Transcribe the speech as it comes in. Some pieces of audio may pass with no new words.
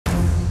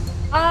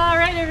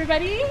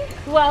everybody.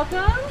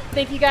 Welcome.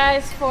 Thank you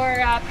guys for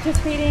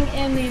participating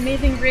in the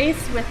amazing race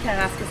with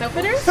Kananaskis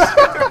Outfitters.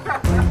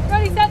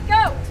 Ready, set,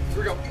 go. Here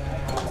we go.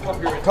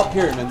 Cup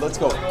pyramid. Let's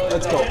go.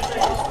 Let's go.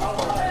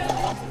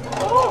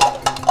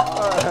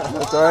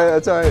 That's all right.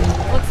 That's all right.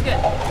 Looks good.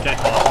 Okay.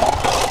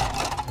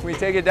 Can we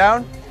take it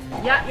down?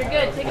 Yeah, you're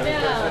good. Take it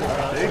down.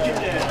 Take it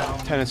down.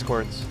 Tennis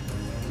courts.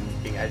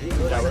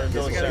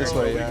 This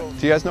way, yeah.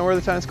 Do you guys know where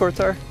the tennis courts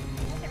are?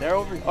 They're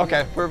over here.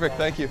 Okay, perfect.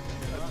 Thank you.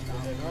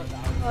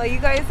 Well, you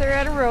guys are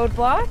at a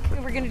roadblock.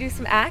 We're gonna do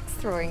some axe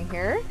throwing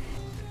here.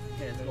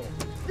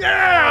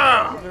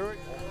 Yeah!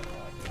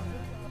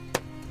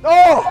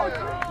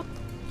 Oh!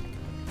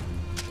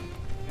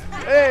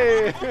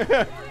 Hey!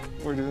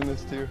 We're doing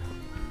this too.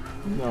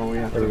 No, we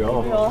have to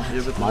go.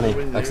 Money.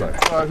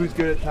 Excellent. Who's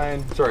good at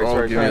tying?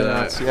 Sorry, tying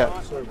knots.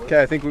 Yeah.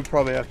 Okay, I think we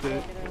probably have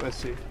to. Let's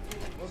see.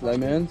 Tu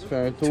l'amènes, tu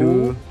fais un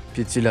tour. Tout,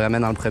 puis tu le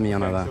ramènes dans le premier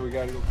en avant. So we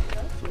gotta go.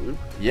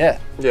 Yeah.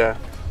 Yeah.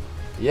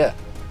 Yeah.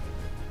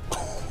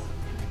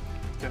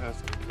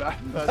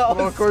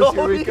 Basketball course,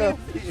 here we go.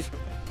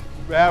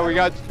 Yeah, we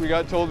got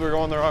told we were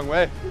going the wrong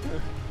way.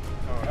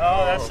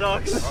 Oh, that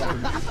sucks.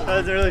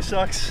 That really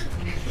sucks.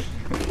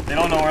 They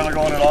don't know where they're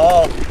going at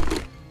all.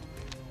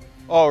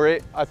 Oh,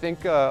 right. I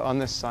think on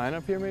this sign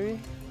up here, maybe.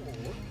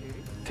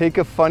 Take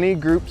a funny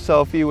group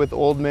selfie with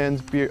old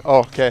man's beard. Oh,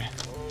 okay.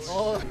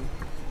 Oh.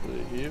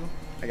 You?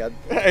 I got.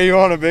 Hey, you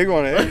want a big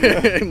one,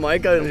 eh?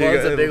 Mike loves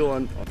a big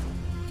one.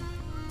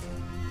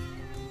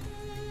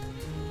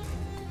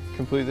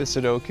 Complete the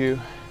Sudoku,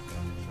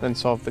 then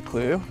solve the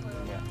clue.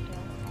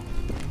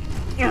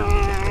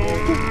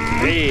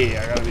 Hey,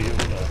 I gotta be able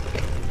to.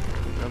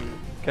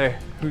 Okay,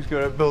 who's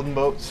good at building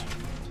boats?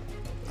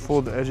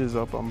 Fold the edges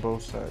up on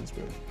both sides,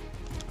 but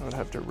I would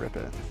have to rip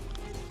it.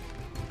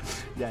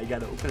 Yeah, you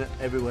gotta open it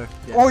everywhere.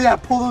 Yeah. Oh yeah,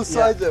 pull those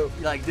sides out.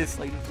 Like this,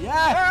 like this.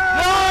 Yeah!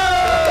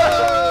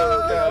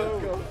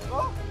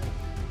 No!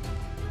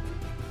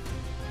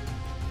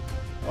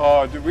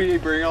 Oh, did we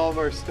bring all of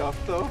our stuff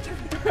though?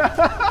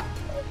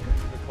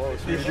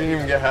 We didn't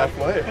even get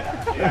halfway.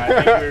 Yeah,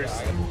 I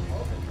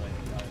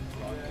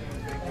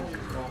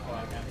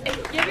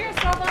think Give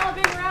yourself all a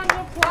big round of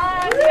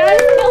applause. You guys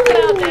killed it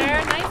out there.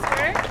 Nice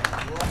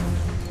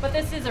work. But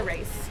this is a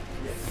race.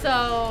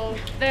 So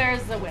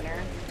there's a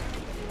winner.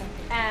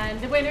 And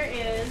the winner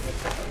is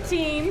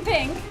Team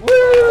Pink. Woo!